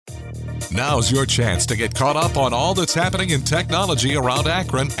Now's your chance to get caught up on all that's happening in technology around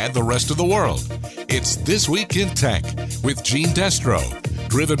Akron and the rest of the world. It's This Week in Tech with Gene Destro,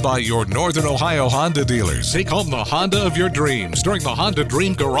 driven by your Northern Ohio Honda dealers. Take home the Honda of your dreams during the Honda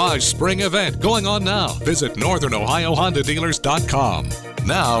Dream Garage Spring event going on now. Visit NorthernOhioHondaDealers.com.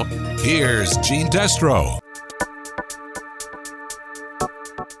 Now, here's Gene Destro.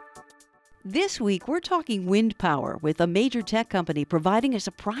 This week, we're talking wind power with a major tech company providing a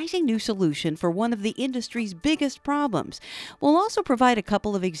surprising new solution for one of the industry's biggest problems. We'll also provide a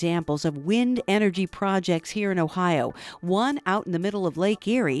couple of examples of wind energy projects here in Ohio, one out in the middle of Lake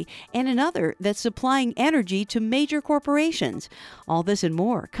Erie and another that's supplying energy to major corporations. All this and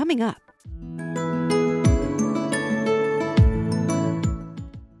more coming up.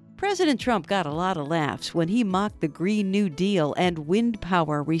 President Trump got a lot of laughs when he mocked the Green New Deal and wind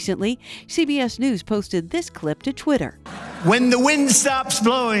power recently. CBS News posted this clip to Twitter. When the wind stops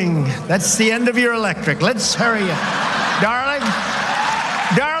blowing, that's the end of your electric. Let's hurry up. Darling?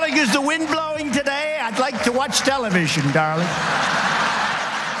 Darling, is the wind blowing today? I'd like to watch television, darling.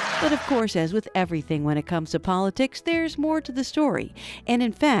 But of course, as with everything when it comes to politics, there's more to the story. And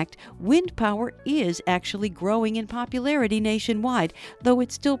in fact, wind power is actually growing in popularity nationwide, though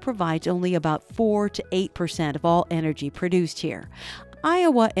it still provides only about 4 to 8% of all energy produced here.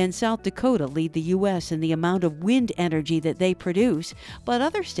 Iowa and South Dakota lead the U.S. in the amount of wind energy that they produce, but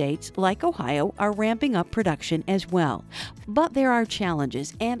other states, like Ohio, are ramping up production as well. But there are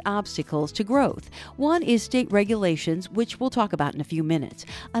challenges and obstacles to growth. One is state regulations, which we'll talk about in a few minutes.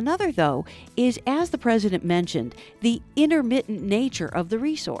 Another, though, is, as the president mentioned, the intermittent nature of the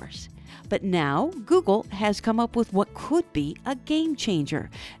resource. But now, Google has come up with what could be a game changer,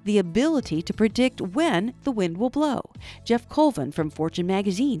 the ability to predict when the wind will blow. Jeff Colvin from Fortune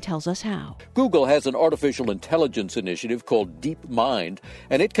magazine tells us how. Google has an artificial intelligence initiative called DeepMind,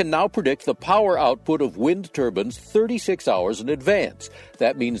 and it can now predict the power output of wind turbines 36 hours in advance.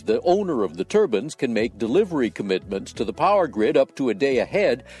 That means the owner of the turbines can make delivery commitments to the power grid up to a day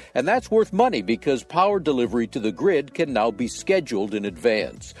ahead, and that's worth money because power delivery to the grid can now be scheduled in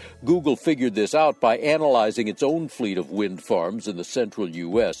advance. Google figured this out by analyzing its own fleet of wind farms in the central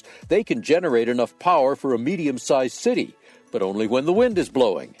U.S. They can generate enough power for a medium-sized city, but only when the wind is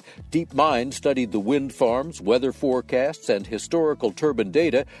blowing. DeepMind studied the wind farms, weather forecasts, and historical turbine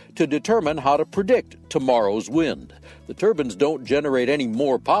data to determine how to predict tomorrow's wind. The turbines don't generate any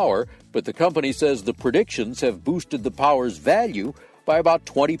more power, but the company says the predictions have boosted the power's value by about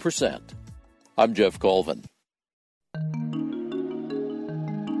 20%. I'm Jeff Colvin.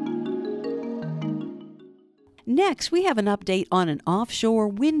 Next, we have an update on an offshore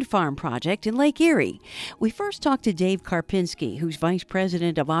wind farm project in Lake Erie. We first talked to Dave Karpinski, who's Vice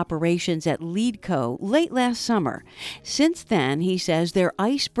President of Operations at LeadCo, late last summer. Since then, he says their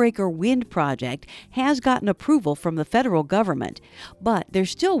Icebreaker Wind project has gotten approval from the federal government, but they're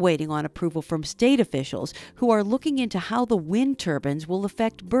still waiting on approval from state officials who are looking into how the wind turbines will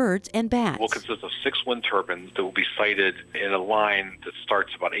affect birds and bats. It will consist of 6 wind turbines that will be sited in a line that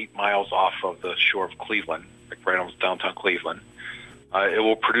starts about 8 miles off of the shore of Cleveland, like right on downtown Cleveland. It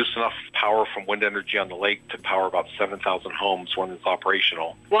will produce enough power from wind energy on the lake to power about 7,000 homes when it's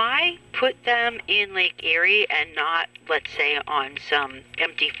operational. Why put them in Lake Erie and not, let's say, on some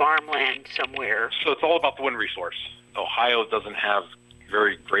empty farmland somewhere? So it's all about the wind resource. Ohio doesn't have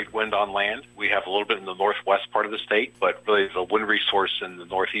very great wind on land. We have a little bit in the northwest part of the state, but really the wind resource in the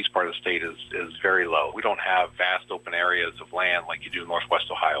northeast part of the state is very low. We don't have vast open areas of land like you do in northwest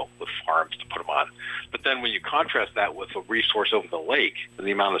Ohio with farms to put them on. But then when you contrast that with a resource over the lake and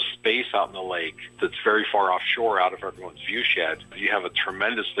the amount of space out in the lake that's very far offshore out of everyone's view shed, you have a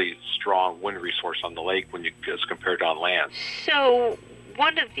tremendously strong wind resource on the lake as compared to on land. So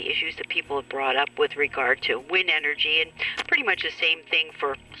one of the issues that people have brought up with regard to wind energy, and pretty much the same thing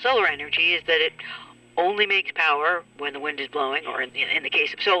for solar energy, is that it only makes power when the wind is blowing, or in the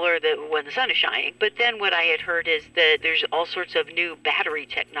case of solar, when the sun is shining. But then what I had heard is that there's all sorts of new battery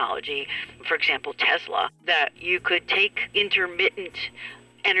technology, for example, Tesla, that you could take intermittent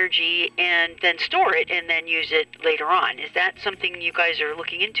energy and then store it and then use it later on. Is that something you guys are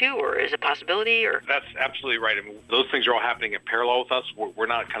looking into, or is a possibility? Or That's absolutely right. I mean, those things are all happening in parallel with us. We're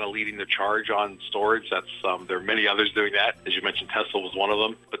not kind of leading the charge on storage. There are many others doing that. As you mentioned, Tesla was one of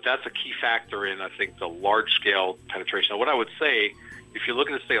them. But that's a key factor in, I think, the large-scale penetration. Now, what I would say, if you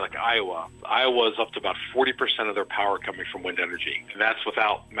look at a state like Iowa is up to about 40% of their power coming from wind energy, and that's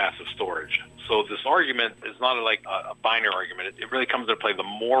without massive storage. So this argument is not like a binary argument. It really comes into play. The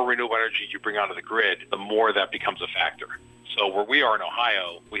more renewable energy you bring onto the grid, the more that becomes a factor. So where we are in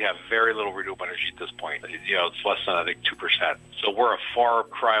Ohio, we have very little renewable energy at this point. It's less than, I think, 2%. So we're a far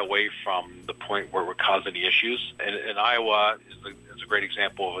cry away from the point where we're causing any issues. And Iowa is a great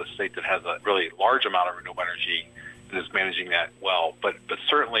example of a state that has a really large amount of renewable energy and is managing that well. But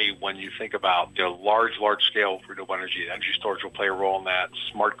certainly when you think about large scale renewable energy storage will play a role in that.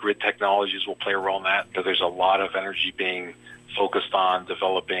 Smart grid technologies will play a role in that. There's a lot of energy being focused on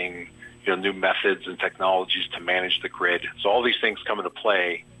developing new methods and technologies to manage the grid. So all these things come into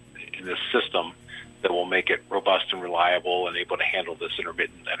play in this system that will make it robust and reliable and able to handle this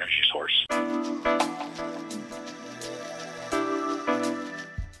intermittent energy source.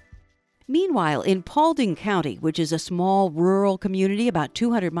 Meanwhile, in Paulding County, which is a small rural community about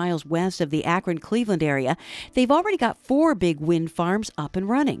 200 miles west of the Akron-Cleveland area, they've already got 4 big wind farms up and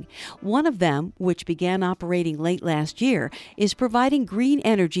running. One of them, which began operating late last year, is providing green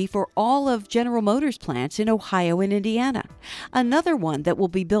energy for all of General Motors' plants in Ohio and Indiana. Another one that will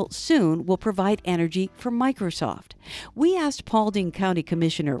be built soon will provide energy for Microsoft. We asked Paulding County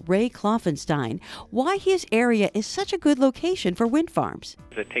Commissioner Ray Kloffenstein why his area is such a good location for wind farms.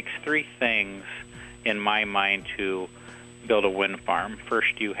 It takes 3 things in my mind to build a wind farm.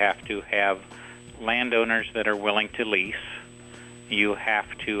 First, you have to have landowners that are willing to lease. You have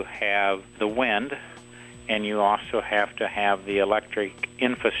to have the wind, and you also have to have the electric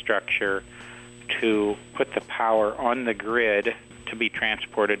infrastructure to put the power on the grid to be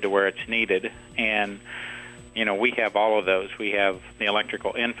transported to where it's needed. And we have all of those. We have the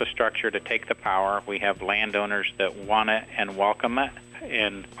electrical infrastructure to take the power. We have landowners that want it and welcome it.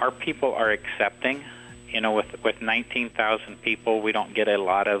 And our people are accepting. With 19,000 people, we don't get a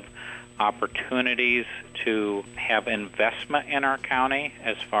lot of opportunities to have investment in our county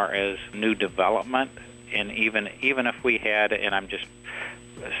as far as new development. And even if we had, and I'm just,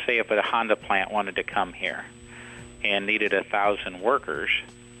 say if a Honda plant wanted to come here and needed 1,000 workers,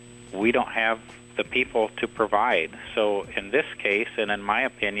 we don't have the people to provide. So in this case, and in my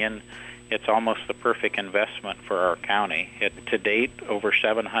opinion, it's almost the perfect investment for our county. To date, over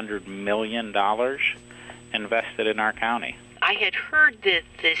 $700 million invested in our county. I had heard that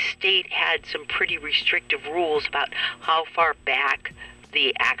the state had some pretty restrictive rules about how far back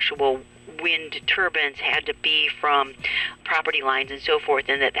the actual wind turbines had to be from property lines and so forth,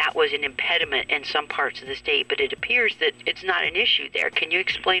 and that was an impediment in some parts of the state, but it appears that it's not an issue there. Can you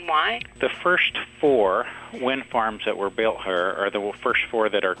explain why? The first 4 wind farms that were built here, or the first 4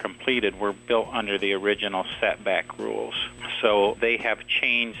 that are completed, were built under the original setback rules. So they have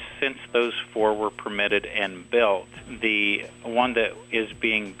changed since those 4 were permitted and built. The one that is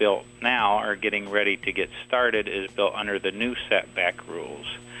being built now, or getting ready to get started, is built under the new setback rules.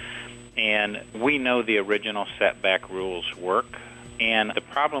 And we know the original setback rules work. And the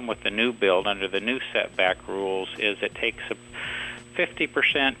problem with the new build under the new setback rules is it takes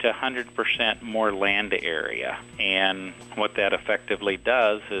 50% to 100% more land area. And what that effectively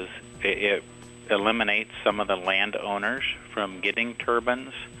does is it eliminates some of the landowners from getting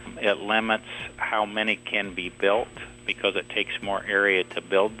turbines. It limits how many can be built because it takes more area to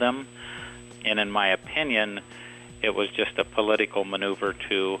build them. And in my opinion, it was just a political maneuver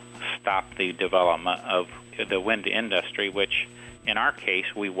to stop the development of the wind industry, which in our case,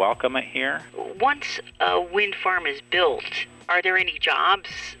 we welcome it here. Once a wind farm is built, are there any jobs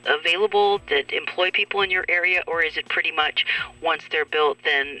available that employ people in your area, or is it pretty much once they're built,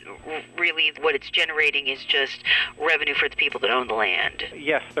 then really what it's generating is just revenue for the people that own the land?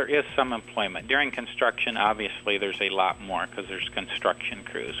 Yes, there is some employment. During construction, obviously, there's a lot more because there's construction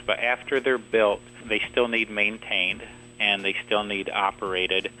crews. But after they're built, they still need maintained and they still need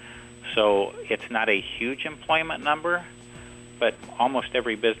operated. So it's not a huge employment number, but almost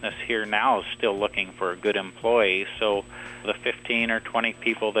every business here now is still looking for good employees. So the 15 or 20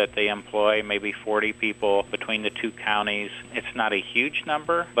 people that they employ, maybe 40 people between the 2 counties, it's not a huge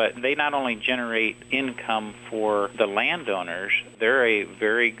number, but they not only generate income for the landowners, they're a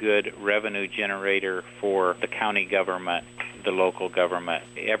very good revenue generator for the county government, the local government.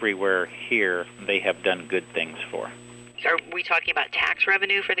 Everywhere here, they have done good things for. Are we talking about tax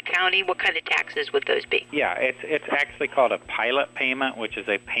revenue for the county? What kind of taxes would those be? Yeah, it's actually called a pilot payment, which is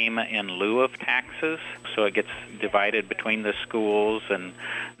a payment in lieu of taxes. So it gets divided between the schools and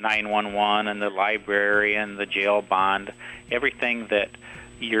 911 and the library and the jail bond. Everything that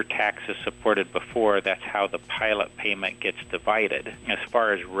your taxes supported before, that's how the pilot payment gets divided. As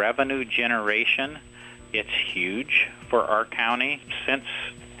far as revenue generation, it's huge for our county. Since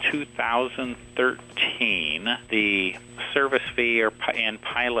 2013, the service fee and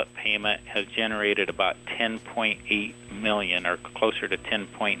pilot payment has generated about $10.8 million, or closer to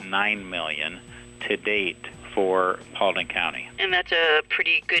 $10.9 million to date for Paulding County. And that's a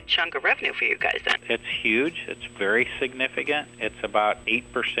pretty good chunk of revenue for you guys then. It's huge. It's very significant. It's about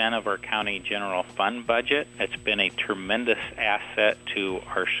 8% of our county general fund budget. It's been a tremendous asset to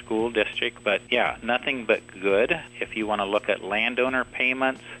our school district, but yeah, nothing but good. If you want to look at landowner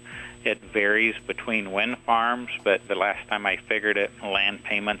payments, it varies between wind farms, but the last time I figured it, land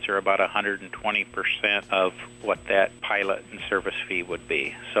payments are about 120% of what that pilot and service fee would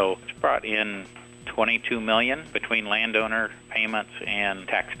be. So it's brought in $22 million between landowner payments and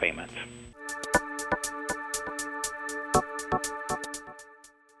tax payments.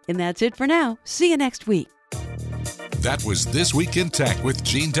 And that's it for now. See you next week. That was This Week in Tech with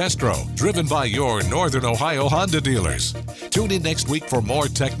Gene Destro, driven by your Northern Ohio Honda dealers. Tune in next week for more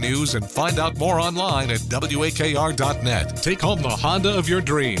tech news and find out more online at WAKR.net. Take home the Honda of your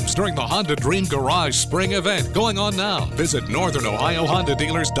dreams during the Honda Dream Garage Spring event going on now. Visit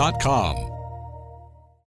NorthernOhioHondaDealers.com.